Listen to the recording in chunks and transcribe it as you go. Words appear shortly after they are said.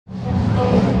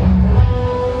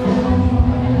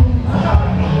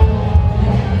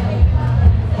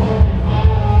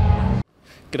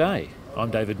G'day,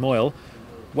 I'm David Moyle.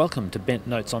 Welcome to Bent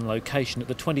Notes on location at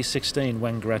the 2016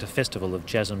 Wangaratta Festival of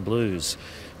Jazz and Blues.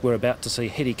 We're about to see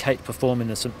Hetty Kate perform in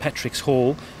the St.Patricks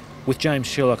Hall with James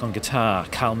Sherlock on guitar,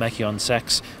 Carl Mackey on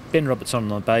sax, Ben Robertson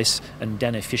on the bass and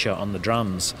Danny Fisher on the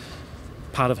drums.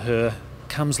 Part of her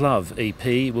Comes Love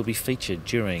EP will be featured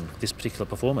during this particular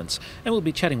performance, and we'll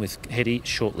be chatting with Hetty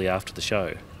shortly after the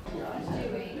show.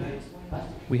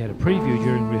 We had a preview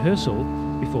during rehearsal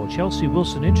before Chelsea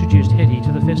Wilson introduced Hetty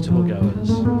to the festival goers.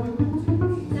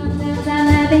 Sometimes I'm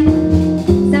happy,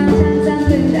 sometimes I'm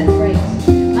blue, that's great.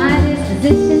 My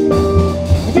disposition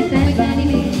depends on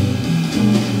me.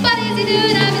 What is he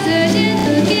doing? I'm searching,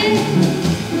 looking,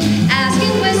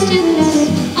 asking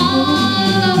questions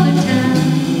all over town.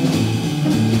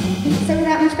 So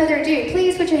without much further ado,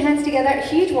 please put your hands together. A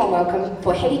huge warm welcome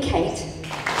for Hetty Kate.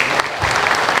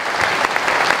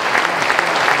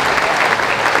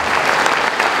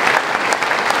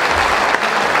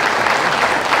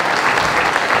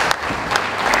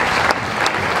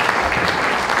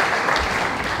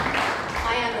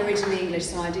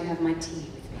 So I do have my tea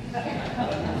with me.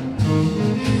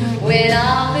 When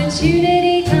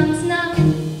opportunity comes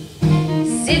knocking,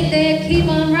 sit there, keep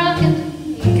on rocking,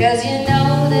 cause you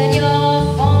know that your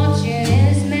fortune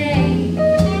is made.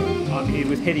 I'm here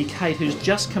with Hetty Kate, who's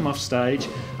just come off stage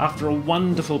after a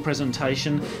wonderful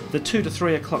presentation, the 2 to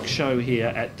 3 o'clock show here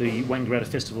at the Wangaratta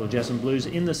Festival of Jazz and Blues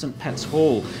in the St.Patricks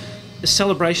Hall. A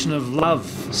celebration of love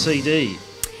CD.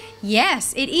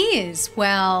 Yes, it is.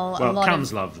 Well, a lot Comes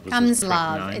of, Love. Comes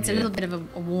Love. Name, it's a little bit of a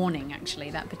warning,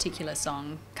 actually, that particular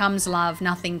song. Comes Love,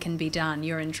 nothing can be done.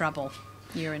 You're in trouble.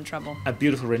 You're in trouble. A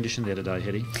beautiful rendition there today,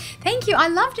 Hetty. Thank you. I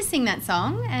love to sing that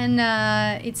song, and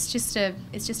it's just a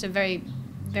very,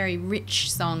 very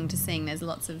rich song to sing. There's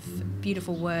lots of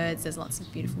beautiful words. There's lots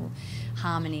of beautiful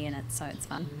harmony in it, so it's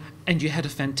fun. And you had a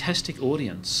fantastic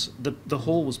audience. The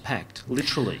hall was packed,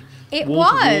 literally. It wall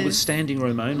to wall was. with standing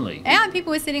room only. Yeah,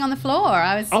 people were sitting on the floor.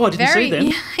 I didn't see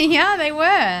them. Yeah, they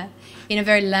were. In a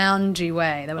very loungy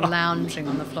way. They were lounging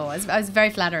on the floor. It was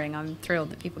very flattering. I'm thrilled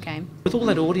that people came. With all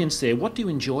that audience there, what do you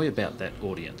enjoy about that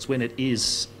audience when it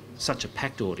is such a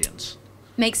packed audience?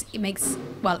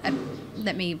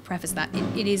 Let me preface that.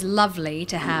 It is lovely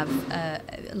to have a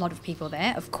lot of people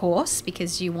there, of course,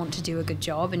 because you want to do a good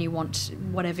job and you want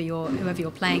whoever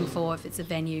you're playing for, if it's a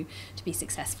venue, to be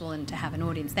successful and to have an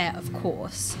audience there, of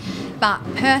course. But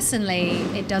personally,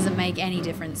 it doesn't make any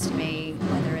difference to me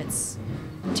whether it's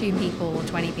 2 people,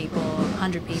 20 people,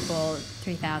 100 people,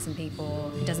 3,000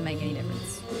 people. It doesn't make any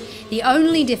difference. The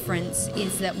only difference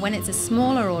is that when it's a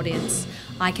smaller audience,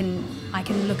 I can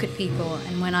look at people,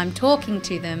 and when I'm talking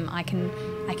to them, I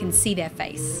can see their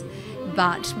face.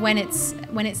 But when it's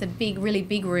a really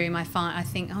big room, I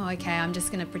think, oh, okay, I'm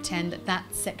just going to pretend that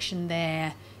section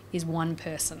there is one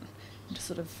person, and just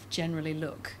sort of generally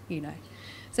look,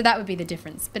 So that would be the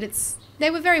difference. But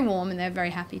they were very warm and they're very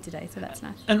happy today, so that's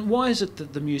nice. And why is it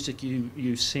that the music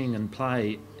you sing and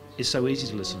play is so easy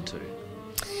to listen to?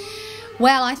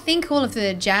 Well, I think all of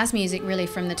the jazz music really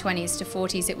from the 20s to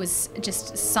 40s, it was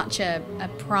just such a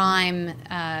prime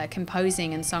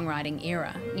composing and songwriting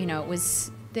era.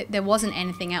 There wasn't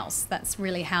anything else. That's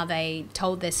really how they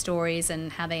told their stories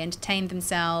and how they entertained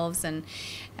themselves. And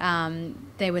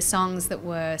there were songs that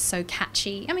were so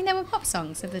catchy. I mean, they were pop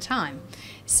songs of the time.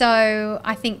 So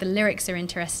I think the lyrics are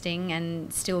interesting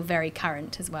and still very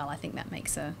current as well. I think that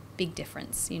makes a big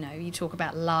difference. You talk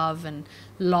about love and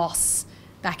loss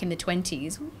back in the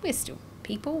 20s. We're still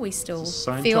people. We still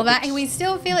feel that, and we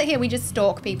still feel it here. We just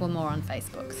stalk people more on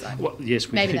Facebook. So well, yes,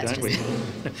 we do, don't we?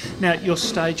 Now, your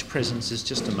stage presence is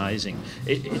just amazing.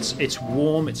 It's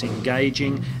warm, it's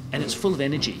engaging, and it's full of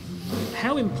energy.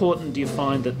 How important do you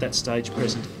find that stage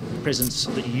presence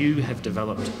that you have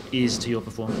developed is to your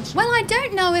performance? Well, I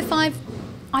don't know if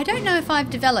I've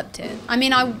developed it. I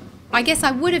mean, I guess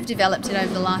I would have developed it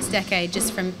over the last decade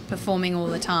just from performing all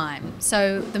the time.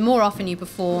 So the more often you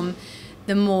perform,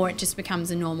 the more it just becomes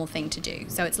a normal thing to do.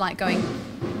 So it's like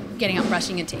getting up,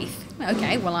 brushing your teeth.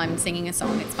 Okay, well, I'm singing a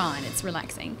song, it's fine, it's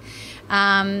relaxing.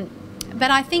 But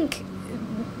I think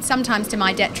sometimes to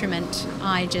my detriment,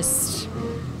 I just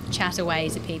chat away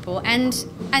to people. And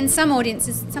some audience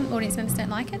members don't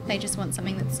like it. They just want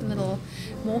something that's a little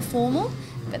more formal.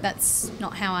 But that's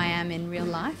not how I am in real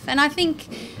life. And I think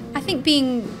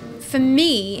for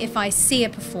me, if I see a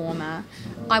performer,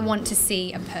 I want to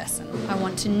see a person. I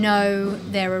want to know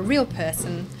they're a real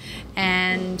person,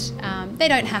 and they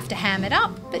don't have to ham it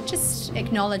up, but just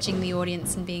acknowledging the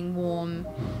audience and being warm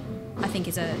I think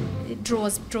it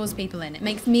draws people in. It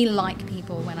makes me like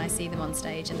people when I see them on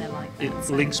stage and they're like that. It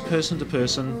links person to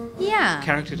person, yeah,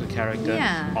 character to character,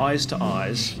 yeah, eyes to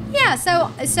eyes. Yeah,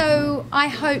 so I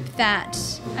hope that,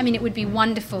 I mean, it would be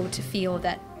wonderful to feel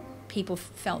that people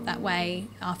felt that way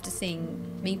after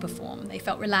seeing me perform. They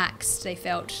felt relaxed. They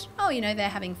felt, oh, you know, they're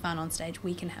having fun on stage.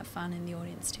 We can have fun in the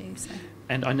audience too. So.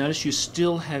 And I notice you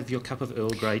still have your cup of Earl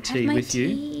Grey tea with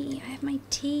you. I have my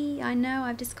tea. I know.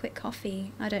 I've just quit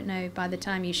coffee. I don't know. By the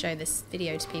time you show this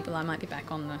video to people, I might be back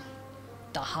on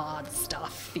the hard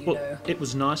stuff, you know. It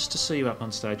was nice to see you up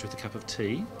on stage with a cup of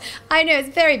tea. I know. It's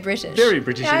very British. Very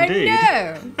British indeed.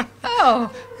 I know.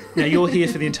 Oh. Now, you're here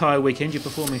for the entire weekend. You're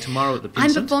performing tomorrow at the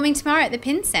Pincent. I'm performing tomorrow at the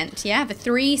Pincent, yeah, for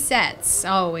 3 sets.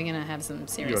 Oh, we're going to have some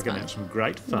serious fun. You're going to have some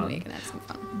great fun. We're going to have some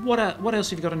fun. What else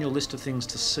have you got on your list of things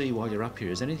to see while you're up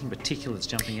here? Is there anything particular that's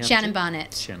jumping out? Shannon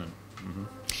Barnett. Shannon. Mm-hmm.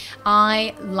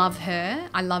 I love her.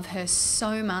 I love her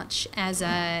so much as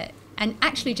a... And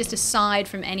actually, just aside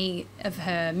from any of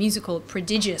her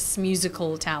prodigious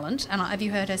musical talent, and have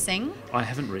you heard her sing? I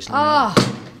haven't recently. Oh,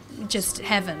 just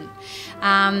heaven.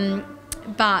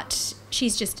 But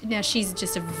she's just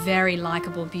a very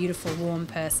likeable, beautiful, warm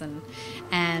person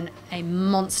and a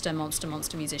monster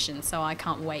musician. So I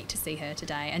can't wait to see her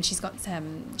today. And she's got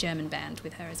some German band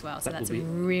with her as well. So that's a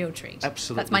real treat.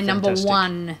 Absolutely. That's my number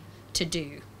one to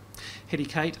do. Hetty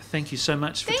Kate, thank you so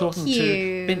much for talking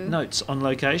to Bent Notes on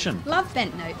Location. Love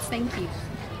Bent Notes. Thank you.